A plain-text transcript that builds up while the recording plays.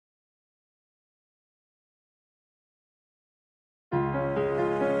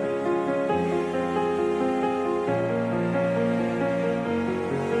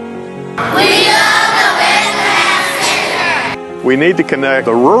We need to connect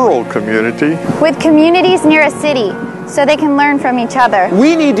the rural community with communities near a city so they can learn from each other.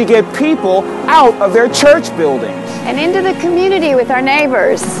 We need to get people out of their church buildings and into the community with our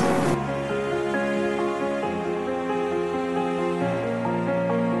neighbors.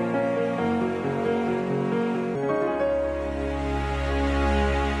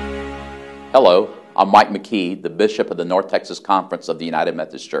 Hello, I'm Mike McKee, the Bishop of the North Texas Conference of the United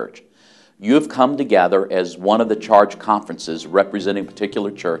Methodist Church. You have come together as one of the charge conferences representing a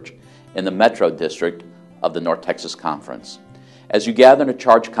particular church in the Metro District of the North Texas Conference. As you gather in a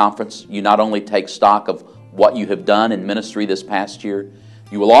charge conference, you not only take stock of what you have done in ministry this past year,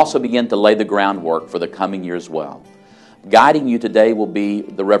 you will also begin to lay the groundwork for the coming year as well. Guiding you today will be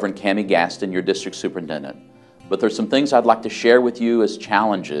the Reverend Cammie Gaston, your district superintendent. But there's some things I'd like to share with you as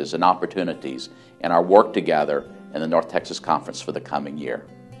challenges and opportunities in our work together in the North Texas Conference for the coming year.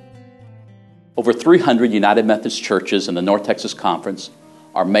 Over 300 United Methodist churches in the North Texas Conference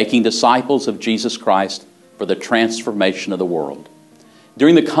are making disciples of Jesus Christ for the transformation of the world.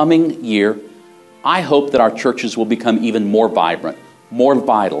 During the coming year, I hope that our churches will become even more vibrant, more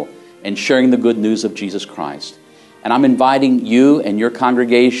vital in sharing the good news of Jesus Christ. And I'm inviting you and your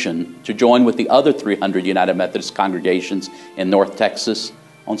congregation to join with the other 300 United Methodist congregations in North Texas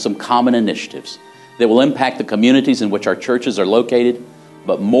on some common initiatives that will impact the communities in which our churches are located,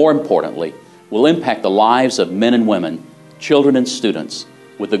 but more importantly, will impact the lives of men and women, children and students,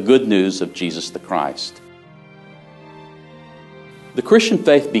 with the good news of Jesus the Christ. The Christian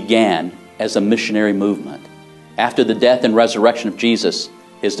faith began as a missionary movement. After the death and resurrection of Jesus,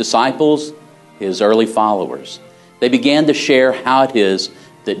 his disciples, his early followers, they began to share how it is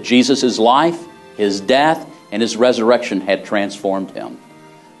that Jesus' life, his death, and his resurrection had transformed him.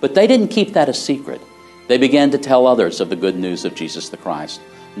 But they didn't keep that a secret. They began to tell others of the good news of Jesus the Christ,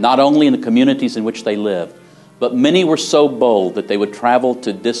 not only in the communities in which they lived, but many were so bold that they would travel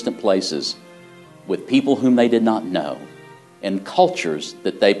to distant places with people whom they did not know, in cultures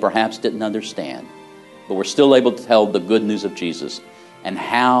that they perhaps didn't understand, but were still able to tell the good news of Jesus and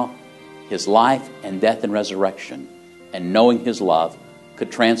how his life and death and resurrection and knowing his love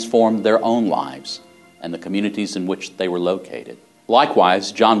could transform their own lives and the communities in which they were located.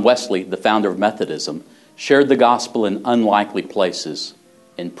 Likewise, John Wesley, the founder of Methodism, shared the gospel in unlikely places,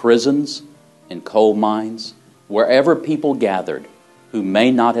 in prisons, in coal mines, wherever people gathered who may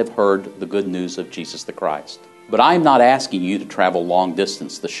not have heard the good news of Jesus the Christ. But I'm not asking you to travel long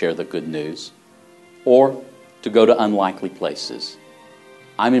distance to share the good news or to go to unlikely places.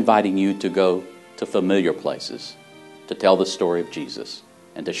 I'm inviting you to go to familiar places to tell the story of Jesus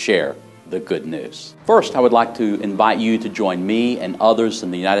and to share the good news. First, I would like to invite you to join me and others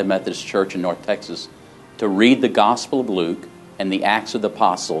in the United Methodist Church in North Texas to read the Gospel of Luke and the Acts of the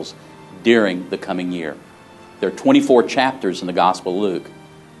Apostles during the coming year. There are 24 chapters in the Gospel of Luke,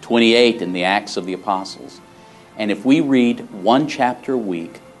 28 in the Acts of the Apostles. And if we read one chapter a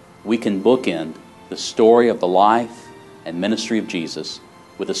week, we can bookend the story of the life and ministry of Jesus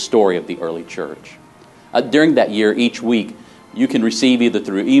with the story of the early church. During that year, each week, you can receive either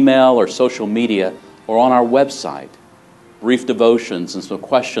through email or social media or on our website brief devotions and some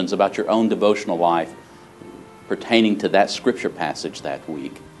questions about your own devotional life pertaining to that scripture passage that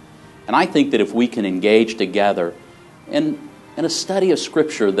week. And I think that if we can engage together in a study of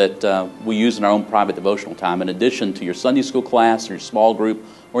scripture that we use in our own private devotional time, in addition to your Sunday school class or your small group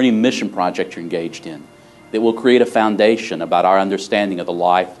or any mission project you're engaged in, that will create a foundation about our understanding of the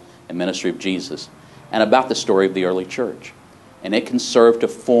life and ministry of Jesus and about the story of the early church. And it can serve to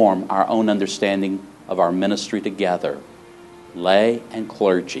form our own understanding of our ministry together, lay and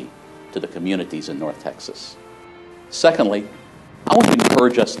clergy, to the communities in North Texas. Secondly, I want to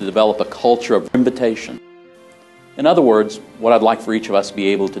encourage us to develop a culture of invitation. In other words, what I'd like for each of us to be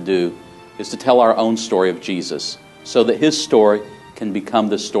able to do is to tell our own story of Jesus so that his story can become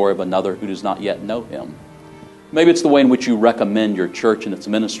the story of another who does not yet know him. Maybe it's the way in which you recommend your church and its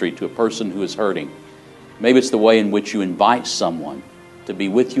ministry to a person who is hurting. Maybe it's the way in which you invite someone to be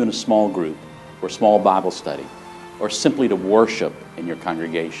with you in a small group or small Bible study or simply to worship in your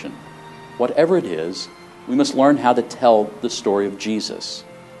congregation. Whatever it is, we must learn how to tell the story of Jesus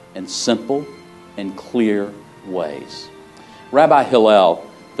in simple and clear ways. Rabbi Hillel,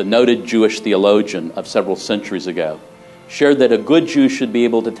 the noted Jewish theologian of several centuries ago, shared that a good Jew should be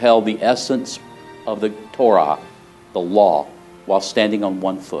able to tell the essence of the Torah, the law, while standing on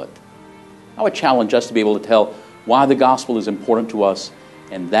one foot. I would challenge us to be able to tell why the gospel is important to us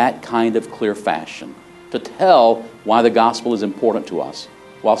in that kind of clear fashion, to tell why the gospel is important to us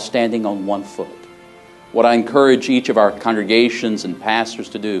while standing on one foot. What I encourage each of our congregations and pastors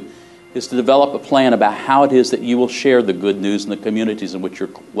to do is to develop a plan about how it is that you will share the good news in the communities in which you're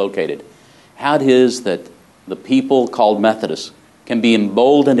located. How it is that the people called Methodists can be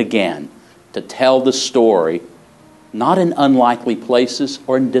emboldened again to tell the story, not in unlikely places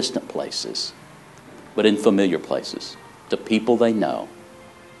or in distant places, but in familiar places, to people they know,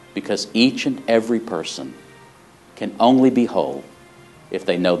 because each and every person can only be whole if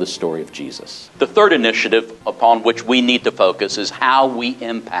they know the story of Jesus. The third initiative upon which we need to focus is how we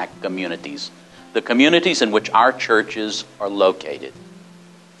impact communities, the communities in which our churches are located.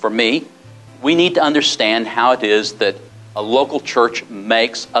 For me, we need to understand how it is that a local church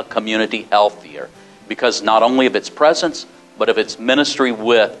makes a community healthier, because not only of its presence, but of its ministry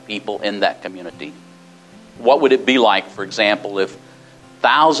with people in that community. What would it be like, for example, if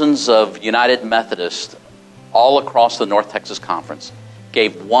thousands of United Methodists all across the North Texas Conference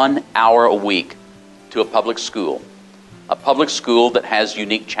gave 1 hour a week to a public school that has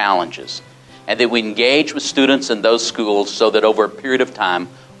unique challenges, and that we engage with students in those schools so that over a period of time,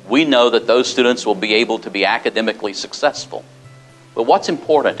 we know that those students will be able to be academically successful. But what's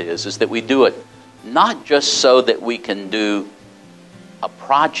important is that we do it not just so that we can do a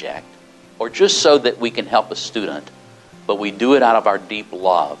project or just so that we can help a student, but we do it out of our deep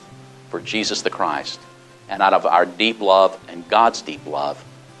love for Jesus the Christ, and out of our deep love and God's deep love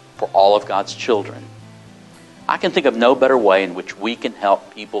for all of God's children. I can think of no better way in which we can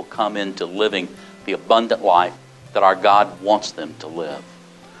help people come into living the abundant life that our God wants them to live.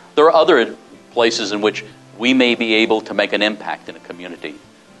 There are other places in which we may be able to make an impact in a community.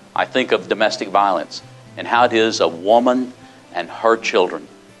 I think of domestic violence and how it is a woman and her children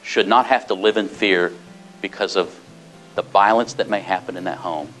should not have to live in fear because of the violence that may happen in that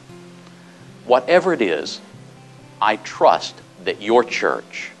home. Whatever it is, I trust that your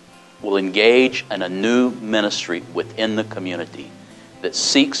church will engage in a new ministry within the community that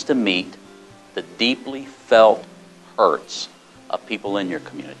seeks to meet the deeply felt hurts of people in your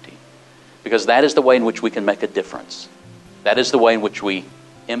community. Because that is the way in which we can make a difference. That is the way in which we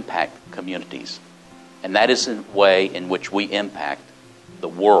impact communities. And that is the way in which we impact the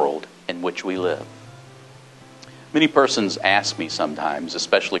world in which we live. Many persons ask me sometimes,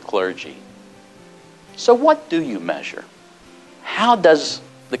 especially clergy, so what do you measure? How does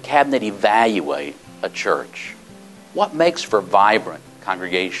the cabinet evaluate a church? What makes for a vibrant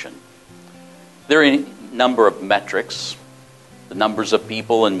congregation? There are a number of metrics: the numbers of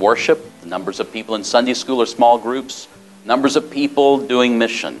people in worship, the numbers of people in Sunday school or small groups, numbers of people doing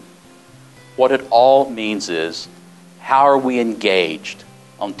mission. What it all means is, how are we engaged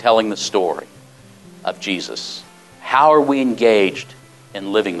on telling the story of Jesus? How are we engaged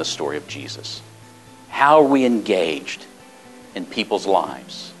in living the story of Jesus? How are we engaged in people's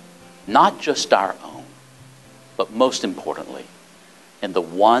lives? Not just our own, but most importantly, in the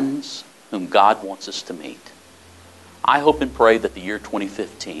ones whom God wants us to meet. I hope and pray that the year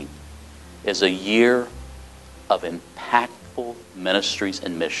 2015 is a year of impactful ministries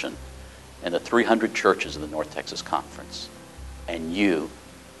and mission in the 300 churches of the North Texas Conference. And you,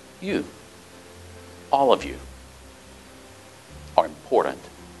 all of you, are important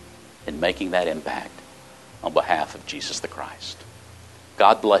in making that impact on behalf of Jesus the Christ.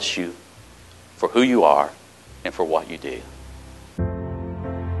 God bless you for who you are and for what you do.